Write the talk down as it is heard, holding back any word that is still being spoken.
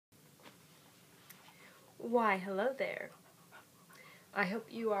Why, hello there. I hope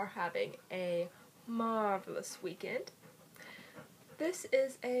you are having a marvelous weekend. This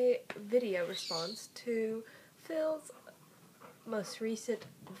is a video response to Phil's most recent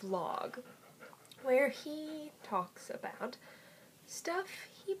vlog, where he talks about stuff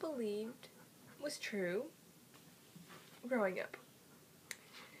he believed was true growing up.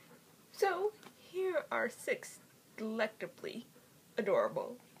 So, here are 6 delectably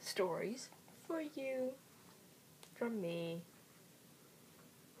adorable stories for you from me.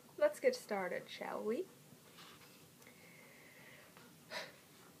 Let's get started, shall we?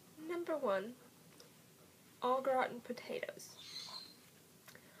 Number 1, au gratin potatoes.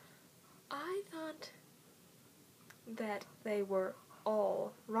 I thought that they were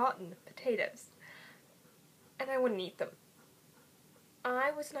all rotten potatoes, and I wouldn't eat them.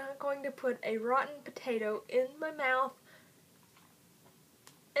 I was not going to put a rotten potato in my mouth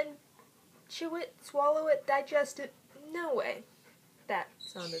and chew it, swallow it, digest it. No way. That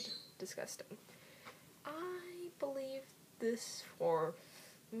sounded disgusting. I believed this for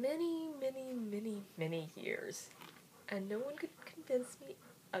many years, and no one could convince me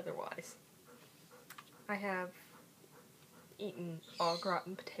otherwise. I have eaten au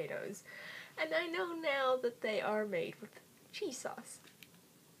gratin potatoes, and I know now that they are made with cheese sauce.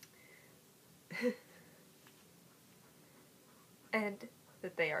 And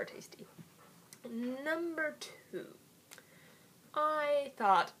that they are tasty. Number 2. I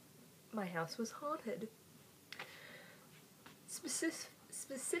thought my house was haunted.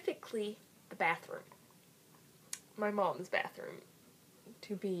 Specifically, the bathroom. My mom's bathroom,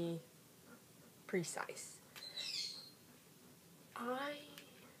 to be precise. I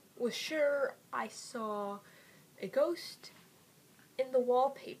was sure I saw a ghost in the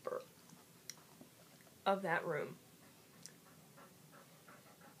wallpaper of that room.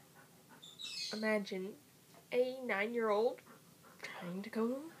 Imagine a 9-year-old trying to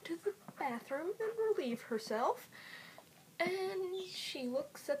go to the bathroom and relieve herself, and she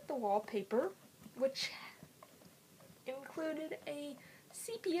looks at the wallpaper, which included a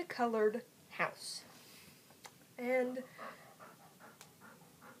sepia-colored house. And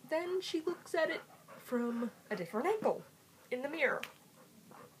then she looks at it from a different angle in the mirror.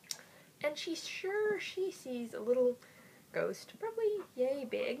 And she's sure she sees a little ghost, probably yay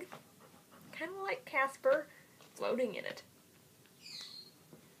big, kind of like Casper, floating in it.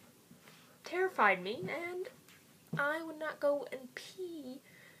 Terrified me, and I would not go and pee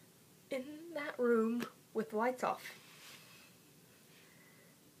in that room with the lights off.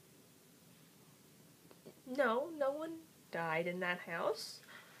 No one died in that house.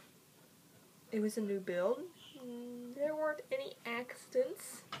 It was a new build. There weren't any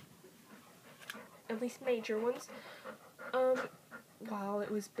accidents, at least major ones, while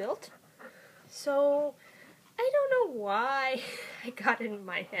it was built. So, I don't know why I got in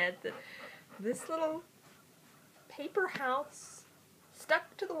my head that this little paper house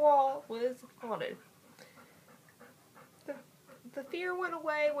stuck to the wall was haunted. The fear went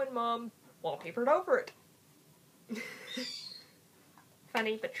away when Mom wallpapered over it.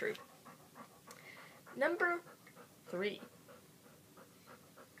 Funny but true. Number 3.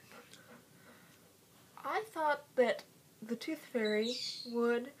 I thought that the Tooth Fairy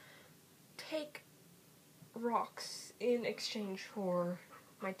would take rocks in exchange for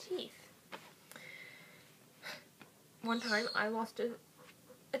my teeth. One time I lost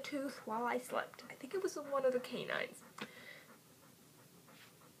a tooth while I slept. I think it was one of the canines.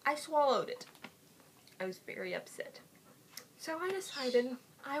 I swallowed it. I was very upset. So I decided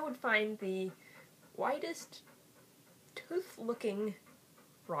I would find the whitest tooth-looking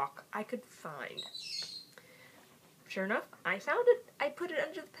rock I could find. Sure enough, I found it. I put it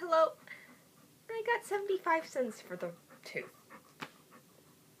under the pillow. I got 75 cents for the tooth.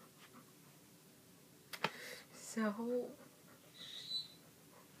 So,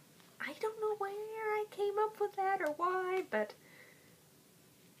 I don't know where I came up with that or why, but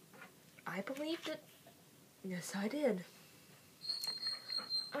I believed it. Yes, I did.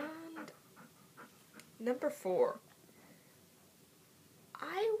 And number 4.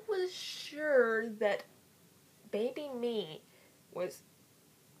 I was sure that baby me was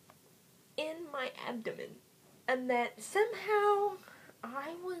in my abdomen, and that somehow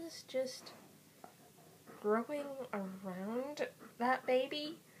I was just growing around that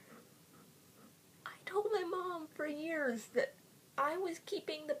baby. I told my mom for years that I was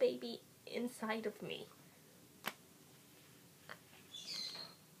keeping the baby inside of me.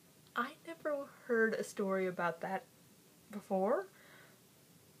 I never heard a story about that before.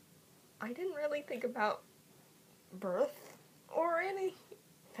 I didn't really think about birth or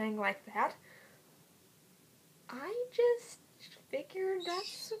anything like that. I just figured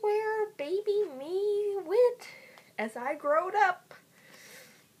that's where baby me went as I growed up.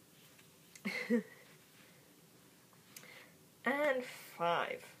 And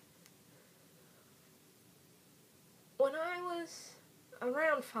 5. When I was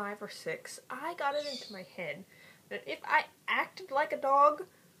around 5 or 6, I got it into my head that if I acted like a dog,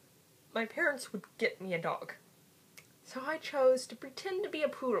 my parents would get me a dog. So I chose to pretend to be a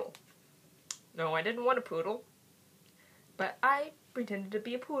poodle. No, I didn't want a poodle, but I pretended to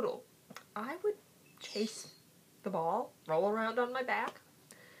be a poodle. I would chase the ball, roll around on my back.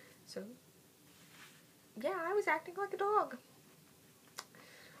 So, yeah, I was acting like a dog.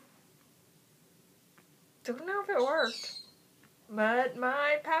 Don't know if it worked, but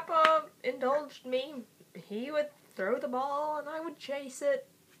my papa indulged me. He would throw the ball and I would chase it.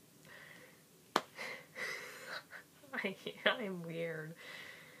 I'm weird.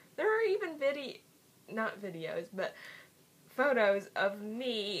 There are even not videos, but photos of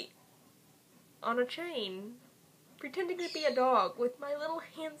me on a chain, pretending to be a dog with my little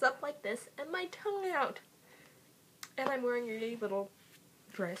hands up like this and my tongue out. And I'm wearing a little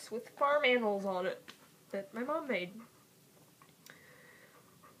dress with farm animals on it that my mom made.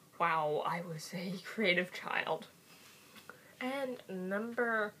 Wow, I was a creative child. And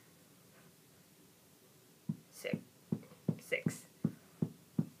number 6.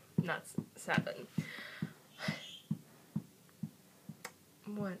 Not 7.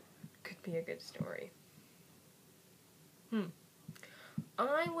 What could be a good story?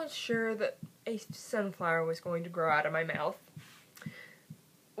 I was sure that a sunflower was going to grow out of my mouth.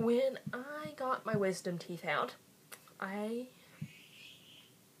 When I got my wisdom teeth out, I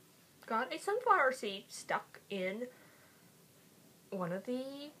got a sunflower seed stuck in one of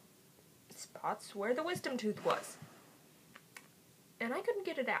the spots where the wisdom tooth was. And I couldn't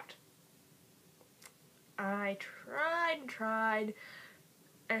get it out. I tried,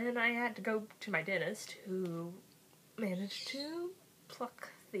 and I had to go to my dentist, who managed to pluck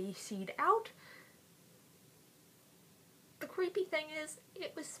the seed out. The creepy thing is,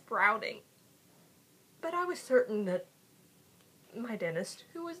 it was sprouting. But I was certain that my dentist,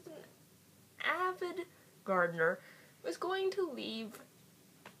 who was an avid gardener, was going to leave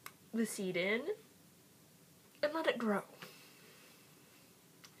the seed in and let it grow.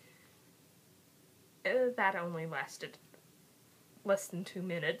 That only lasted less than 2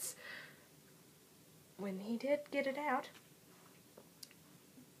 minutes. When he did get it out,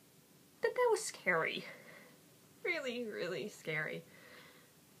 that was scary. Really, really scary.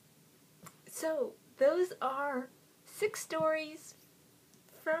 So, those are 6 stories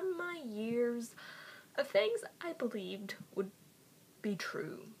from my years of things I believed would be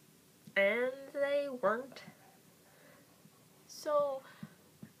true. And they weren't. So,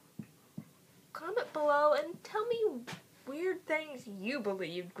 comment below and tell me weird things you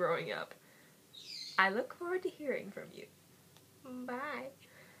believed growing up. I look forward to hearing from you. Bye.